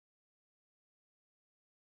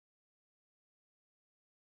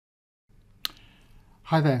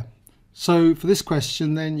Hi there. So for this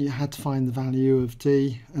question then you had to find the value of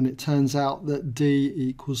D, and it turns out that D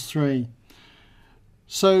equals 3.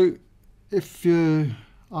 So if you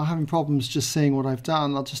are having problems just seeing what I've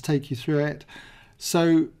done, I'll just take you through it.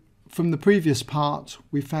 So from the previous part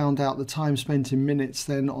we found out the time spent in minutes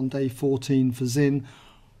then on day 14 for Zin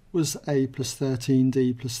was A plus 13,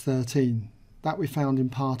 D plus 13. That we found in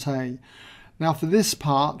part A. Now for this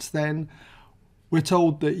part then we're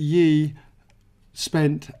told that Yi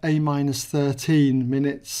spent A minus 13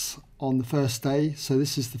 minutes on the first day, so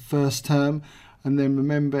this is the first term, and then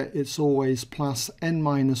remember it's always plus n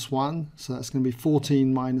minus 1, so that's going to be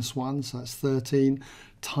 14 minus 1, so that's 13,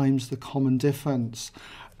 times the common difference.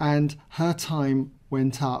 And her time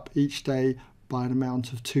went up each day by an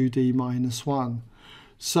amount of 2d minus 1.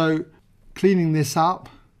 So cleaning this up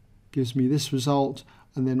gives me this result,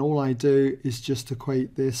 and then all I do is just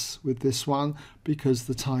equate this with this one because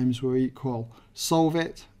the times were equal. Solve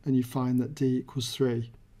it and you find that D equals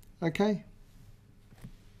 3. Okay?